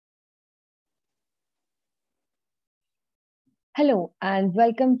Hello, and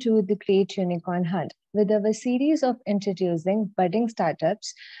welcome to the Great Unicorn Hunt with our series of introducing budding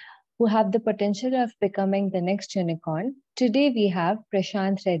startups who have the potential of becoming the next unicorn. Today we have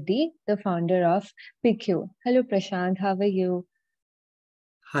Prashant Reddy, the founder of Piqyu. Hello, Prashant. How are you?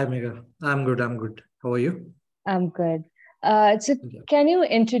 Hi, Mega. I'm good. I'm good. How are you? I'm good. So, Yeah. can you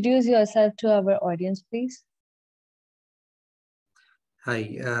introduce yourself to our audience, please? Hi.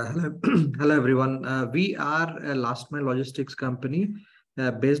 Hello, hello everyone. We are a last mile logistics company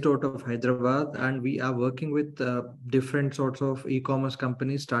based out of Hyderabad, and we are working with different sorts of e-commerce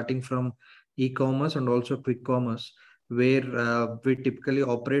companies, starting from e-commerce and also quick commerce, where we typically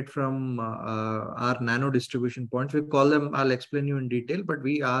operate from our nano distribution points. We call them. I'll explain you in detail, but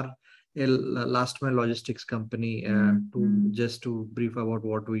we are a last mile logistics company. To just to brief about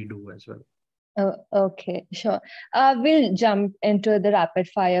what we do as well. Oh, okay, sure. We'll jump into the rapid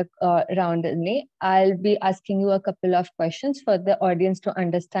fire round only. I'll be asking you a couple of questions for the audience to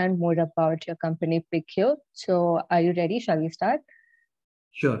understand more about your company, Piqyu. So, are you ready? Shall we start?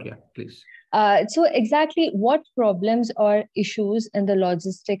 Sure. Yeah. Please. So, exactly what problems or issues in the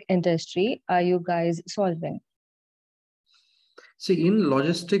logistic industry are you guys solving? See, in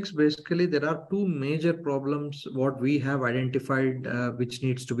logistics, basically, there are two major problems what we have identified which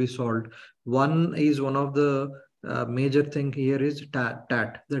needs to be solved. One is one of the major thing here is TAT,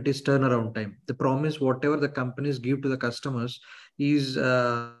 that is turnaround time. The promise, whatever the companies give to the customers, is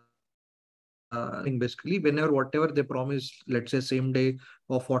basically whenever whatever they promise, let's say same day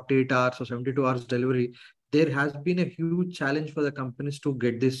or 48 hours or 72 hours delivery, there has been a huge challenge for the companies to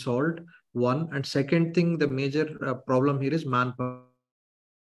get this solved. One, and second thing, the major problem here is manpower.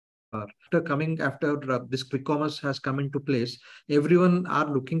 After this quick commerce has come into place, everyone are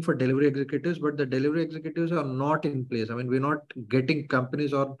looking for delivery executives, but the delivery executives are not in place. I mean, we're not getting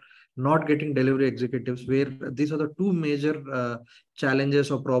companies or not getting delivery executives, where these are the two major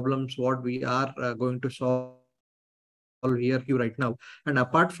challenges or problems what we are going to solve here right now. And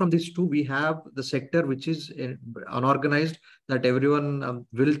apart from these two, we have the sector which is unorganized, that everyone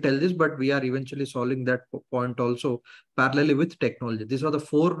will tell this, but we are eventually solving that point also parallelly with technology. These are the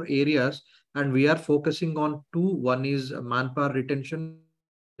four areas, and we are focusing on two. One is manpower retention,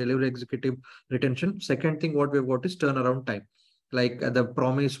 delivery executive retention. Second thing, what we've got is turnaround time. Like the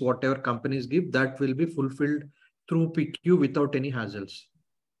promise, whatever companies give, that will be fulfilled through PQ without any hassles.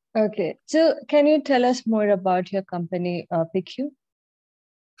 Okay, so can you tell us more about your company, Piqyu?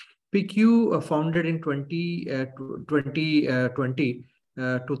 PQ founded in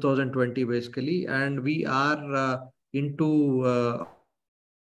 2020 basically, and we are into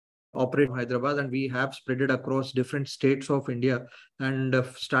operate from Hyderabad, and we have spread it across different states of India, and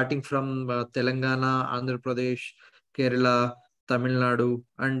starting from Telangana, Andhra Pradesh, Kerala, Tamil Nadu,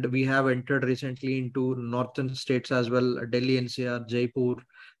 and we have entered recently into northern states as well, Delhi NCR, Jaipur,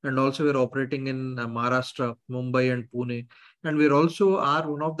 and also we're operating in Maharashtra, Mumbai, and Pune. And we're also are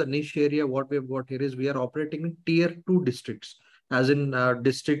one of the niche area. What we've got here is we are operating in tier two districts, as in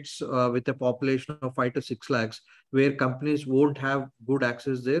districts with a population of 5 to 6 lakhs, where companies won't have good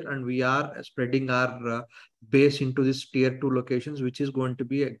access there, and we are spreading our base into these tier two locations, which is going to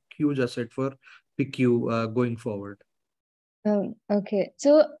be a huge asset for PQ going forward. Okay,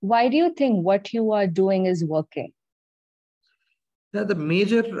 so why do you think what you are doing is working? Yeah, the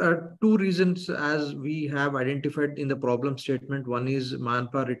major two reasons as we have identified in the problem statement. One is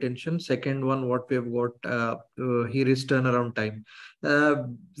manpower retention. Second one, what we have got here is turnaround time.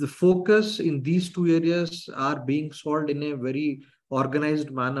 The focus in these two areas are being solved in a very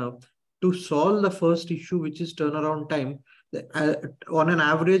organized manner. To solve the first issue, which is turnaround time, uh, on an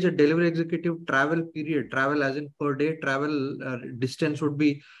average, a delivery executive travel as in per day travel distance would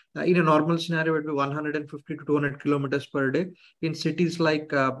be in a normal scenario would be 150 to 200 kilometers per day in cities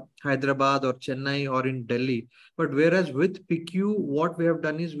like Hyderabad or Chennai or in Delhi. But whereas with PQ, what we have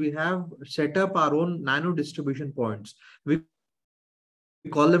done is we have set up our own nano distribution points. We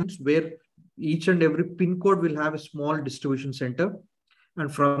call them where each and every pin code will have a small distribution center.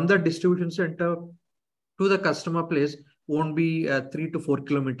 And from the distribution center to the customer place won't be a 3 to 4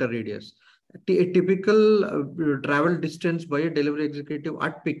 kilometer radius. A typical travel distance by a delivery executive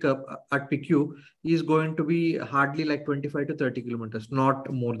at pickup at PQ is going to be hardly like 25 to 30 kilometers,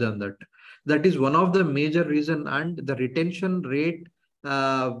 not more than that. That is one of the major reason, and the retention rate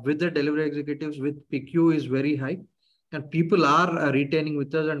with the delivery executives with PQ is very high, and people are retaining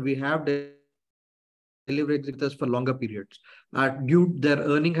with us, and we have delivery executives for longer periods. Due their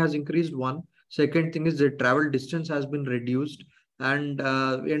earning has increased. One second thing is their travel distance has been reduced, and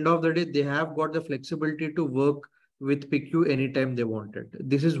end of the day they have got the flexibility to work with PQ anytime they wanted.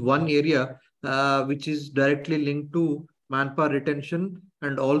 This is one area which is directly linked to manpower retention,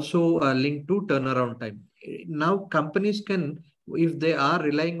 and also linked to turnaround time. Now, companies can, if they are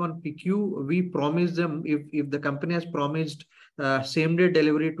relying on Piqyu, we promise them, if the company has promised same day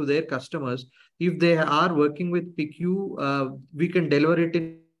delivery to their customers, if they are working with Piqyu, we can deliver it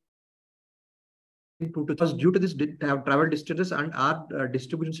in 2 to 3 hours. Because due to this travel distances and our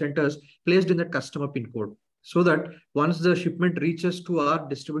distribution centers placed in that customer pin code, so that once the shipment reaches to our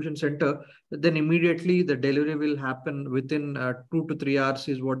distribution center, then immediately the delivery will happen within 2 to 3 hours,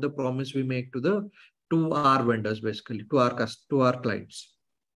 is what the promise we make to our vendors, basically to our clients.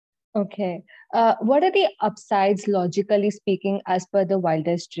 Okay. What are the upsides, logically speaking, as per the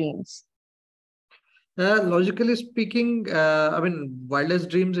wildest dreams? Logically speaking, I mean, wildest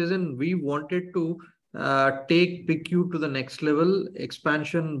dreams isn't, we wanted to take Piqyu to the next level.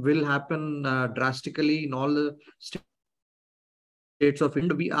 Expansion will happen drastically in all the states of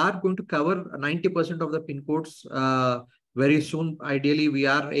India. We are going to cover 90% of the pin codes very soon. Ideally, we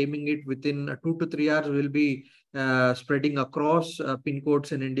are aiming it within 2 to 3 hours. We'll be spreading across pin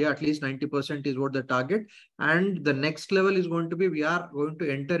codes in India. At least 90% is what the target. And the next level is going to be, we are going to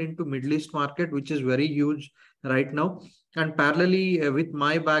enter into Middle East market, which is very huge right now. And parallelly, with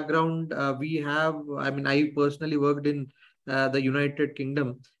my background, we have, I mean, I personally worked in the United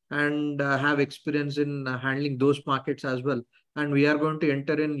Kingdom and have experience in handling those markets as well. And we are going to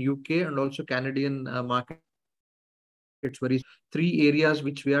enter in UK and also Canadian markets very soon. These are the three areas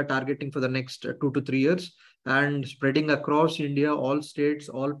which we are targeting for the next 2 to 3 years, and spreading across India, all states,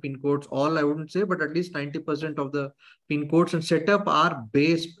 all pin codes, all I wouldn't say, but at least 90% of the pin codes, and set up our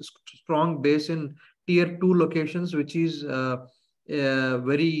base, strong base in tier 2 locations, which is a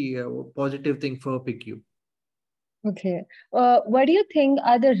very positive thing for PQ. Okay. What do you think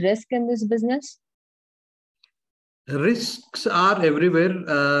are the risks in this business? Risks are everywhere,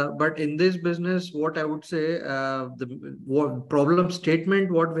 but in this business, what I would say, the what problem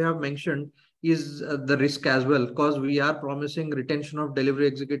statement, what we have mentioned is the risk as well, because we are promising retention of delivery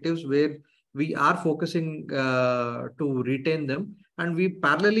executives, where we are focusing to retain them. And we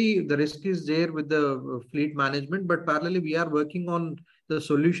parallelly, the risk is there with the fleet management, but parallelly, we are working on the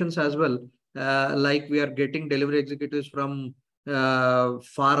solutions as well. Like we are getting delivery executives from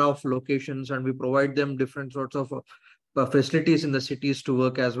far off locations, and we provide them different sorts of facilities in the cities to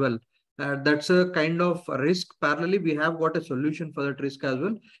work as well. That's a kind of a risk. Parallelly, we have got a solution for that risk as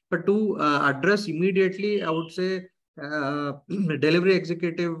well. But to address immediately, I would say delivery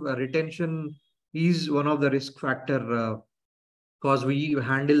executive retention is one of the risk factor, because we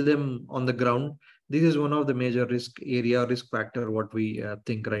handle them on the ground. This is one of the major risk area, risk factor, what we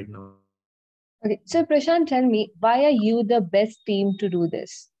think right now. Okay. So, Prashant, tell me, why are you the best team to do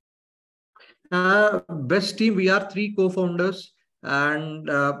this? Best team, we are three co-founders, and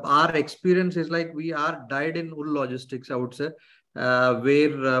our experience is like we are dyed in wool logistics, I would say,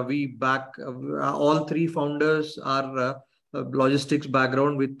 where we back all three founders are logistics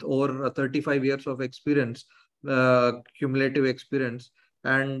background with over 35 years of experience, cumulative experience,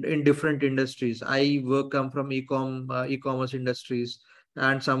 and in different industries. I work come from e-commerce industries,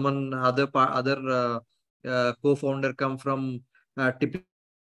 and someone other co-founder come from typical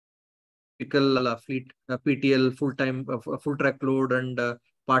fleet PTL, full truckload and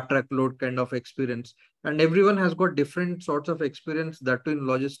part truckload kind of experience. And everyone has got different sorts of experience, that too in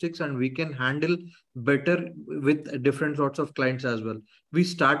logistics, and we can handle better with different sorts of clients as well. We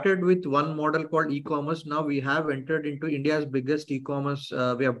started with one model called e-commerce. Now we have entered into India's biggest e-commerce.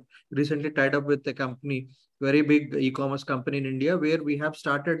 We have recently tied up with a company, very big e-commerce company in India, where we have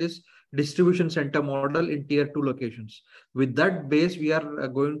started this distribution center model in tier 2 locations. With that base, we are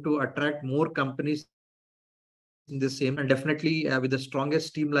going to attract more companies in the same segment, and definitely with the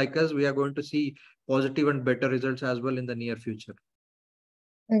strongest team like us, we are going to see positive and better results as well in the near future.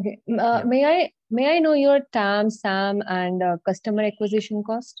 Okay. Yeah. May I know your TAM, SAM, and customer acquisition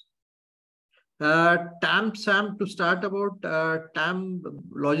cost? TAM, SAM, to start about TAM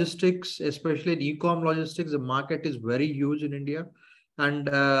logistics, especially in e-com logistics, the market is very huge in India. And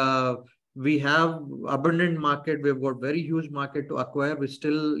we have abundant market. We've got very huge market to acquire. We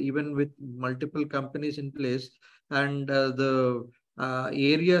still, even with multiple companies in place, and the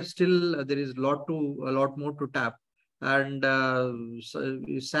area still, there is a lot more to tap. And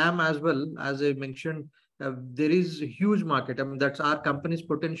SAM as well, as I mentioned, there is a huge market. I mean, that's our company's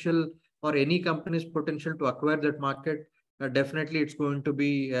potential, or any company's potential to acquire that market. Definitely, it's going to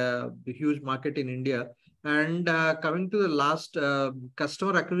be a huge market in India. And coming to the last,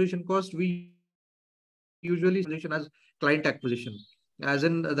 customer acquisition cost, we usually see acquisition as client acquisition. As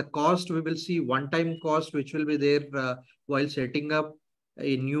in the cost, we will see one-time cost, which will be there while setting up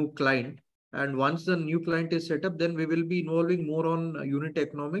a new client. And once the new client is set up, then we will be involving more on unit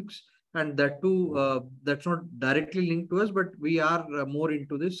economics. And that too, that's not directly linked to us, but we are more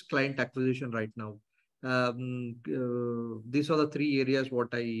into this client acquisition right now. These are the three areas what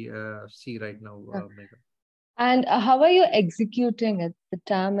I see right now, Megha. And how are you executing it? The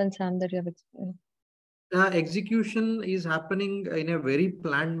TAM and SAM that you have explained. Execution is happening in a very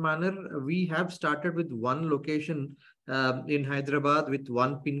planned manner. We have started with one location in Hyderabad with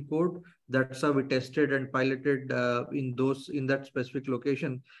one pin code. That's how we tested and piloted in that specific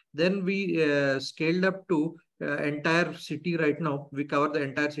location. Then we scaled up to entire city right now. We cover the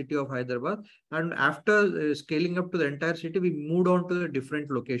entire city of Hyderabad. And after scaling up to the entire city, we moved on to a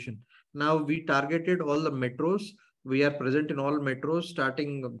different location. Now we targeted all the metros. We are present in all metros,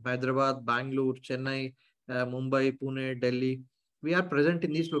 starting Hyderabad, Bangalore, Chennai, Mumbai, Pune, Delhi. We are present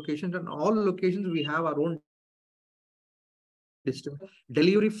in these locations, and all locations we have our own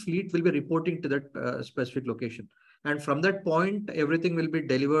delivery fleet will be reporting to that specific location. And from that point, everything will be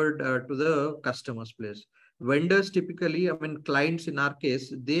delivered to the customer's place. Vendors typically, I mean, clients in our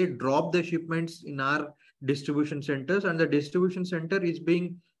case, they drop the shipments in our distribution centers, and the distribution center is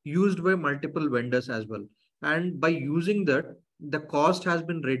being used by multiple vendors as well. And by using that, the cost has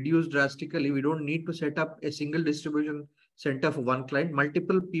been reduced drastically. We don't need to set up a single distribution center for one client.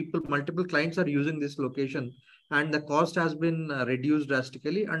 Multiple people, multiple clients are using this location, and the cost has been reduced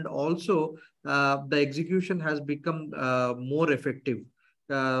drastically. And also, the execution has become more effective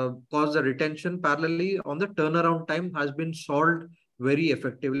because the retention parallelly on the turnaround time has been solved very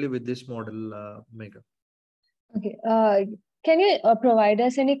effectively with this model, Megha. Okay. Can you provide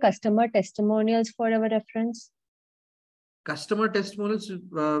us any customer testimonials for our reference? Customer testimonials,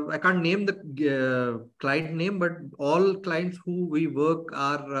 I can't name the client name, but all clients who we work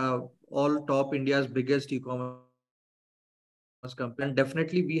are all top India's biggest e-commerce company. And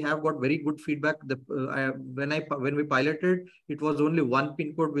definitely we have got very good feedback. When we piloted, it was only one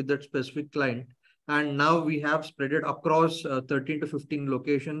pin code with that specific client. And now we have spread it across 13 to 15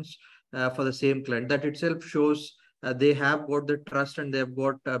 locations for the same client. That itself shows they have got the trust and they have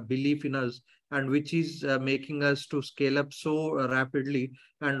got belief in us, and which is making us to scale up so rapidly,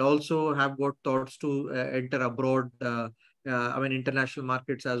 and also have got thoughts to enter abroad, I mean, international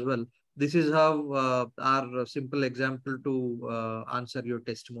markets as well. This is how our simple example to answer your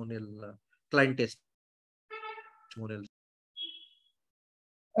testimonial, client testimonials.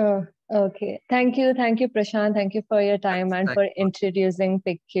 Okay. Thank you. Thank you, Prashant. Thank you for your time and for introducing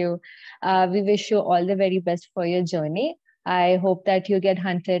Piqyu. We wish you all the very best for your journey. I hope that you get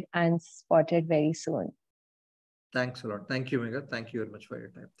hunted and spotted very soon. Thanks a lot. Thank you, Megha. Thank you very much for your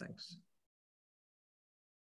time. Thanks.